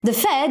The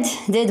Fed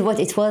did what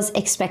it was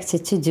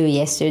expected to do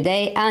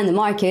yesterday, and the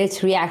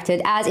market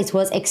reacted as it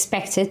was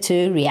expected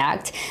to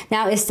react.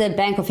 Now it's the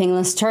Bank of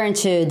England's turn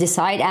to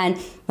decide, and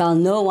well,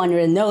 no one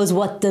really knows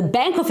what the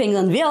Bank of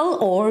England will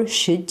or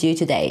should do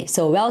today.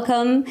 So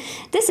welcome,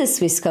 this is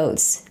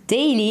Swissquote's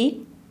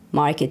Daily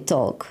Market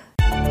Talk.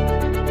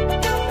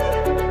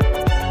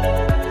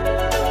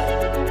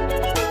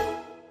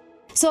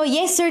 So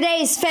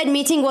yesterday's Fed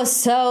meeting was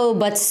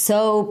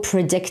so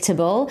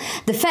predictable.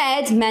 The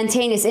Fed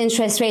maintained its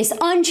interest rates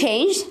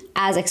unchanged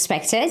as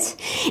expected.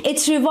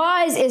 It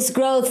revised its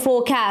growth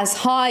forecast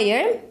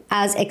higher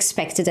as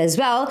expected as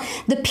well.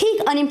 The peak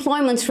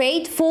unemployment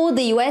rate for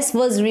the US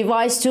was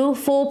revised to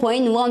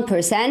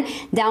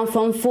 4.1%, down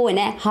from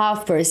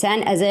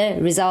 4.5% as a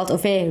result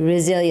of a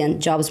resilient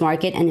jobs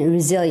market and a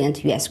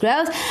resilient US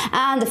growth.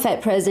 And the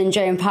Fed President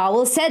Jerome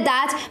Powell said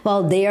that,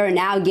 well, they are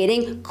now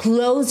getting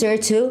closer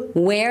to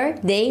where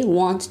they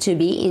want to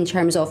be in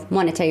terms of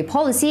monetary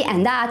policy,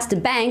 and that the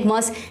bank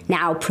must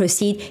now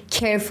proceed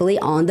carefully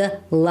on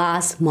the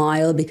last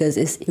mile because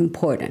it's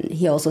important.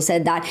 He also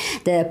said that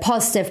the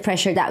positive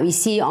pressure that we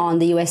see on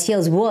the US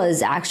yields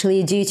was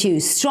actually due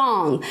to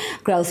strong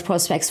growth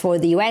prospects for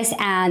the US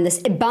and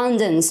this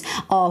abundance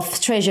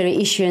of treasury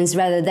issuance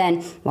rather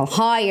than, well,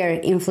 higher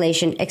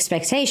inflation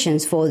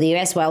expectations for the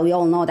US. Well, we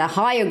all know that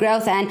higher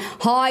growth and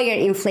higher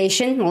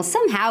inflation will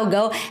somehow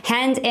go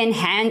hand in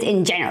hand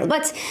in general.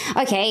 But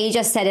okay, he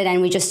just said it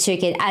and we just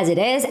took it as it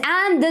is.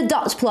 And the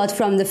dot plot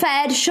from the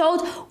Fed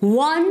showed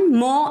one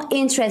more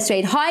interest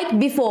rate hike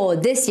before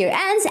this year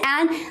ends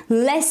and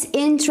less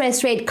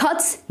interest rate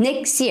cuts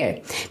next year.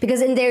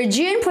 Because in their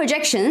June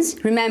projections,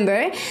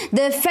 remember,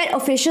 the Fed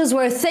officials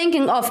were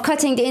thinking of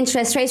cutting the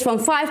interest rates from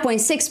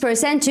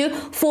 5.6% to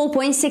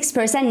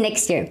 4.6%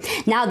 next year.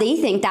 Now they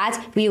think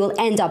that we will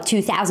end up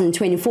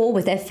 2024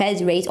 with a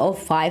Fed rate of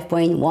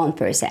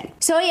 5.1%.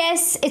 So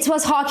yes, it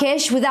was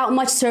hawkish without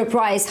much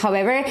surprise.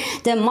 However,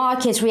 the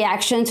market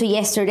reaction to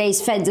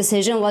yesterday's Fed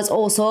decision was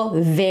also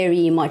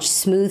very much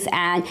smooth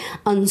and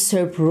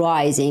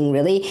unsurprising,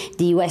 really.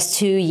 The US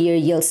 2-year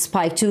yield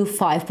spiked to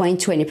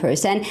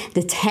 5.20%.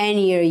 The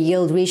 10-year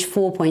yield reached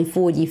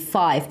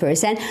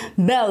 4.45%.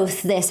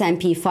 Both the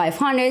S&P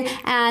 500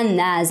 and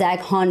Nasdaq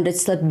 100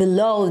 slipped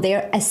below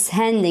their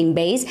ascending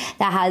base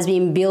that has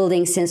been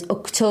building since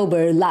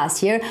October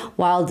last year,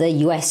 while the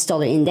US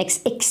dollar index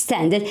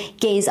extended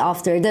gains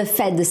after the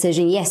Fed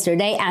decision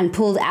yesterday and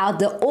pulled out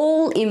the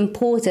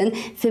all-important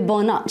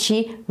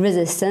Fibonacci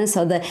resistance.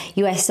 So the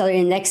US dollar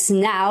index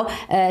now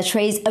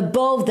trades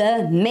above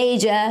the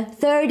major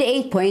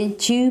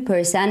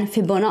 38.2%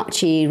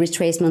 Fibonacci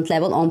retracement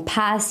level on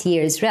past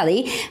year's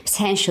rally,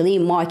 potentially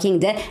marking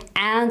the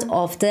end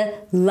of the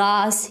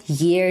last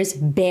year's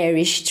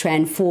bearish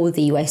trend for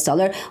the US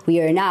dollar. We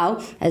are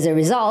now, as a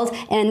result,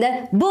 in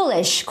the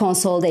bullish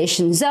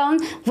consolidation zone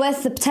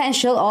with the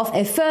potential of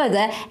a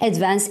further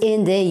advance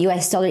in the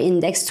US dollar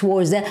index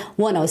towards the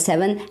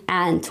 107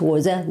 and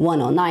towards the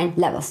 109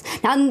 levels.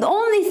 Now, the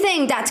only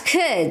thing that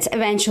could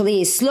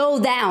eventually slow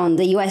down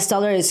the US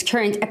dollar's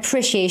current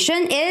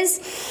appreciation is,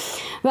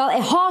 well,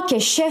 a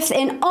hawkish shift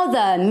in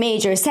other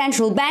major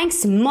central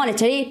banks'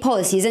 monetary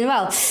policies. And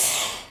well,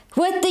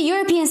 with the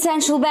European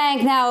Central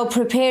Bank now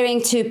preparing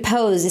to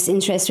pause its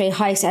interest rate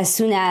hikes as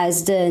soon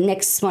as the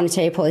next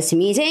monetary policy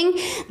meeting,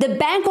 the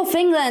Bank of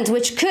England,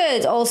 which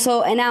could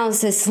also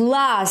announce its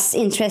last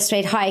interest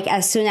rate hike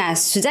as soon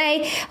as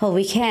today, well,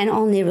 we can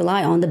only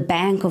rely on the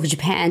Bank of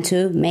Japan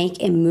to make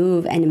a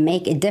move and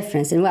make a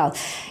difference. And well,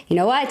 you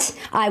know what?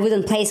 I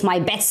wouldn't place my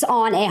bets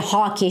on a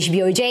hawkish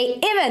BoJ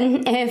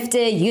even if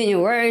the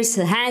universe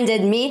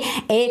handed me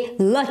a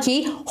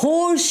lucky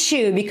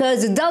horseshoe,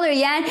 because the dollar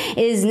yen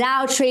is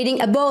now trading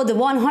above the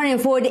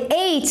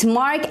 148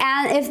 mark,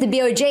 and if the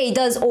BoJ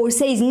does or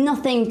says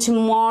nothing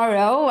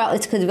tomorrow, well,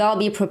 it could well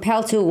be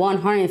propelled to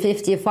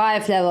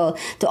 155 level.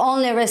 The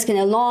only risk in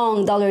a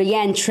long dollar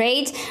yen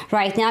trade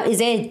right now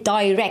is a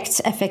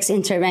direct FX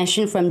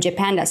intervention from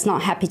Japan that's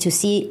not happy to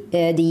see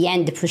the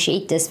yen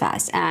depreciate this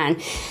fast,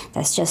 and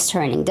that's just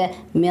turning the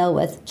mill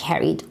with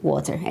carried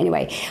water.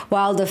 Anyway,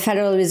 while the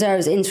Federal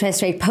Reserve's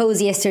interest rate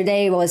pose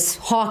yesterday was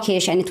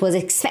hawkish and it was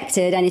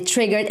expected, and it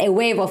triggered a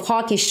wave of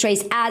hawkish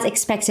trades as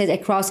expected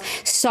across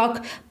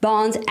stock,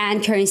 bond,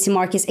 and currency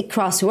markets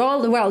across the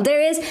world, well,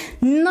 there is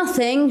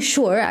nothing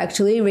sure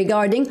actually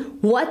regarding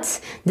what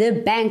the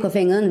Bank of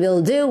England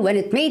will do when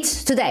it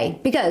meets today.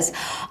 Because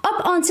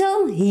up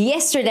until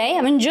yesterday,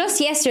 just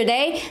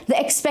yesterday, the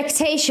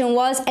expectation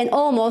was an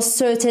almost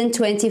certain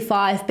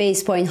 25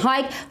 base point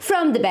hike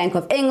from the Bank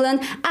of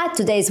England at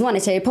today's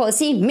monetary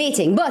policy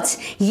meeting. But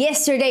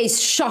yesterday's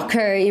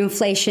shocker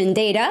inflation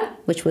data,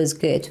 which was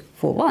good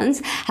for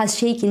once, has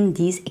shaken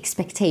these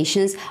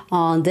expectations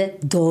on the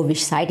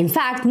dovish side. In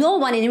fact, no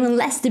one, and even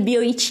less the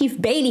BoE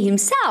chief Bailey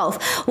himself,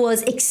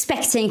 was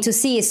expecting to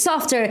see a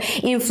softer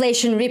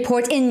inflation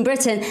report in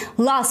Britain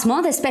last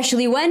month,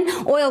 especially when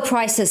oil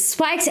prices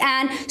spiked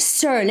and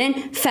sterling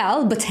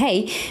fell. But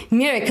hey,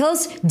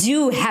 miracles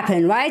do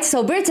happen, right?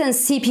 So Britain's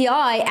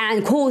CPI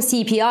and core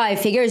CPI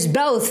figures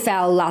both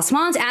fell last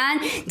month,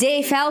 and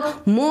they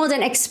fell more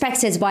than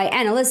expected by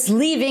analysts,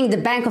 leaving the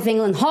Bank of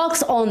England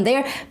hawks on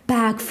their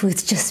back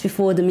foot just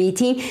before the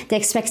meeting. The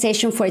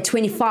expectation for a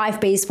 25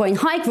 basis point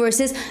hike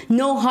versus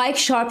no hike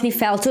sharply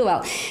fell to,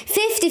 well,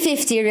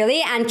 50-50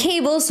 really, and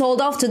cable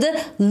sold off to the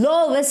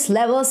lowest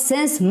level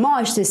since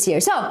March this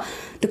year. So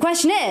the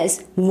question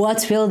is,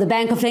 what will the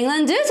Bank of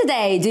England do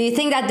today? Do you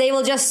think that they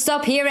will just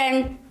stop here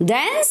and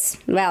dance?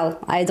 Well,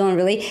 I don't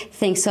really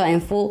think so,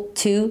 and for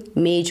two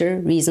major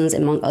reasons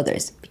among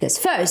others. Because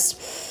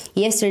first,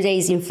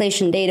 yesterday's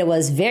inflation data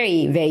was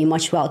very, very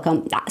much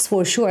welcome, that's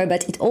for sure,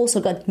 but it also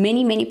got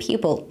many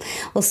people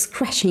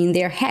scratching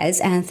their heads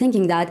and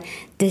thinking that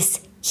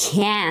this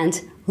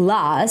can't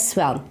last.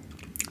 Well,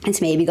 it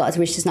maybe got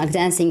Rich Sunak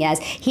dancing, as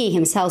he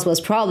himself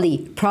was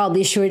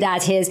probably sure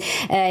that his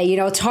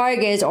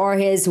target or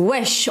his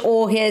wish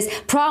or his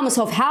promise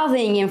of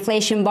having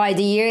inflation by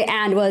the year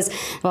end was,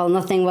 well,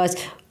 nothing was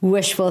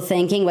wishful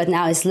thinking, but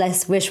now it's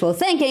less wishful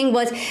thinking.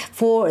 But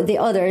for the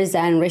others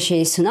than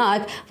Rishi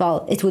Sunak,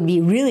 well, it would be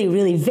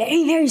really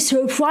very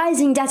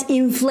surprising that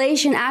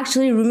inflation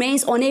actually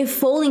remains on a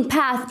falling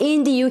path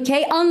in the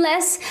UK,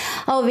 unless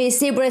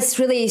obviously Brits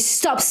really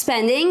stop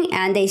spending,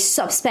 and they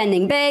stop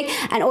spending big,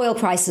 and oil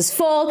prices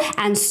fall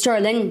and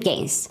sterling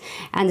gains.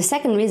 And the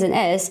second reason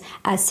is,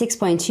 at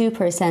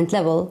 6.2%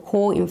 level,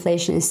 core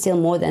inflation is still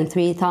more than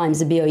 3 times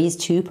the BoE's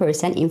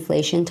 2%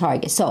 inflation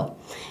target. So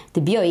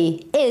the BoE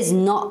is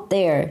not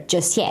there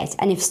just yet,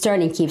 and if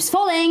sterling keeps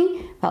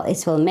falling, well,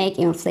 it will make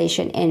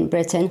inflation in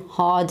Britain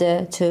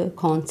harder to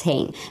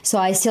contain. So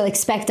I still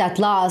expect that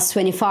last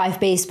 25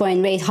 basis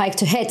point rate hike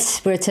to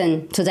hit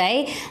Britain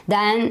today.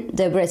 Then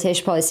the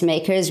British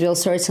policymakers will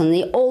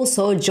certainly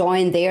also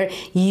join their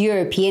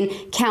European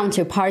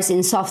counterparts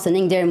in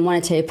softening their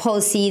monetary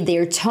policy,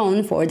 their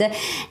tone for the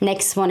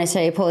next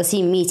monetary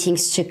policy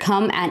meetings to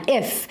come. And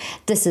if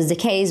this is the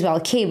case, well,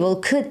 cable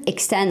could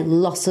extend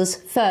losses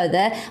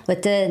further,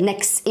 with the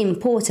next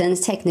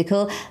important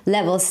technical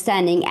level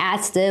standing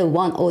at the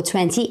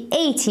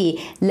 102.80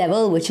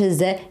 level, which is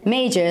the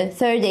major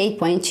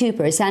 38.2%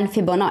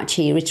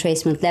 Fibonacci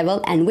retracement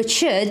level, and which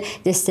should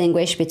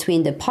distinguish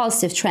between the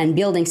positive trend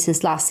building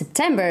since last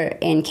September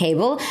in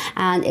cable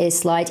and a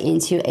slide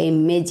into a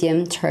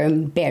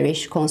medium-term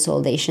bearish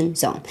consolidation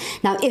zone.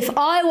 Now, if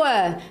I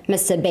were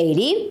Mr.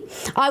 Bailey,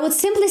 I would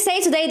simply say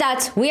today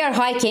that we are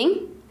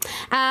hiking,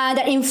 and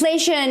that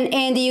inflation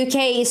in the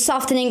UK is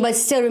softening but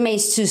still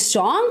remains too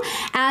strong,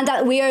 and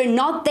that we are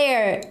not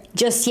there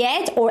just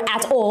yet or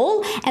at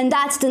all, and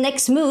that the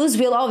next moves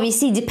will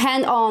obviously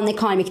depend on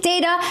economic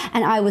data.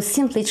 And I would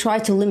simply try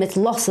to limit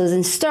losses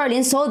in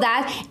sterling so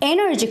that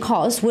energy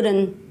costs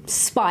wouldn't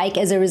spike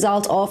as a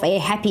result of a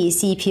happy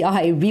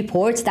CPI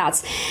report.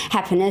 That's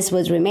happiness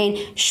would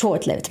remain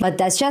short-lived. But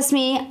that's just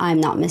me.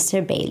 I'm not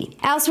Mr. Bailey.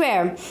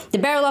 Elsewhere, the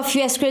barrel of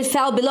US crude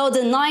fell below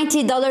the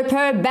 $90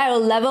 per barrel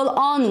level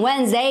on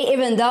Wednesday,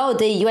 even though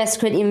the US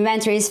crude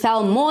inventories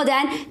fell more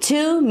than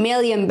 2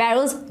 million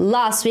barrels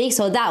last week.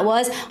 So that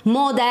was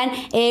more than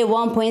a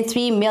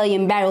 1.3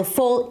 million barrel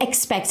fall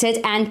expected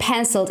and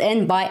penciled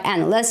in by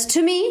analysts.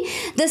 To me,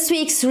 this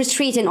week's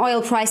retreat in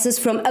oil prices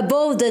from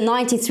above the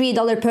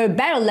 $93 per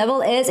barrel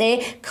level is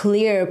a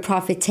clear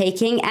profit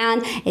taking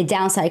and a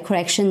downside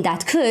correction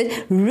that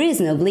could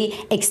reasonably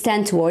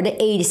extend toward the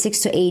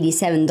 $86 to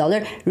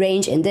 $87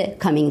 range in the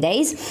coming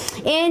days.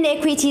 In the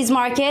equities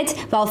market,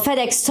 well,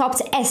 FedEx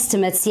topped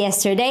estimates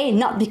yesterday,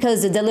 not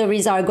because the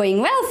deliveries are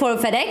going well for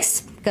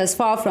FedEx, because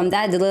far from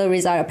that,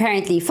 deliveries are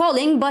apparently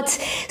falling, but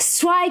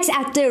strikes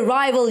at the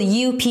rival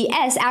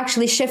UPS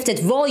actually shifted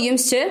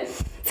volumes to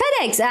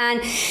FedEx,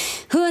 and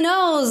who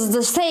knows,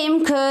 the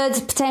same could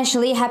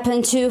potentially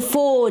happen to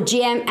Ford,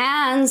 GM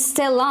and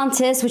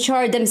Stellantis, which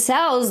are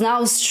themselves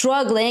now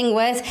struggling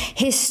with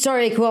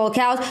historic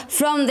walkout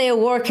from their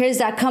workers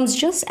that comes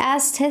just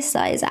as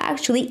Tesla is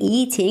actually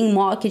eating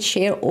market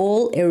share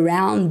all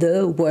around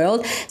the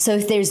world. So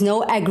if there's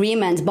no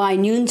agreement by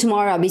noon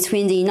tomorrow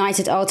between the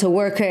United Auto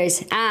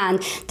Workers and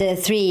the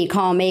 3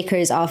 car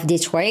makers of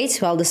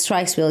Detroit, well, the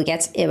strikes will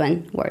get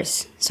even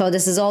worse. So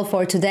this is all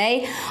for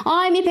today.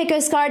 I'm İpek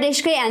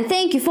Özkardeşkaya, and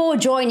thank you for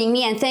joining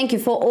me, and thank you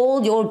for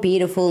all your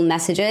beautiful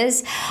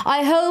messages.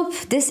 I hope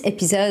this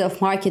episode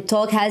of Market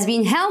Talk has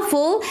been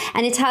helpful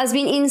and it has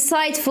been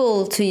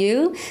insightful to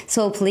you.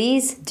 So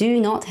please do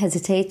not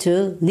hesitate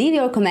to leave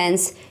your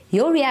comments,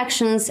 your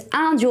reactions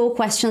and your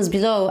questions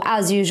below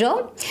as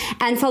usual,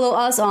 and follow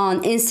us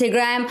on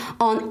Instagram,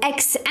 on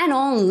X and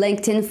on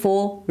LinkedIn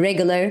for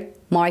regular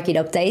market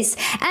updates,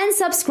 and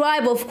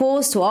subscribe of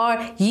course to our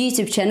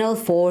YouTube channel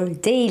for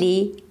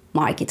daily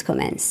market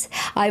comments.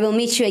 I will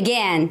meet you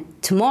again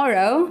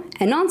tomorrow,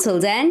 and until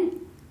then,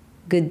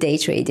 good day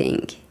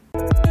trading.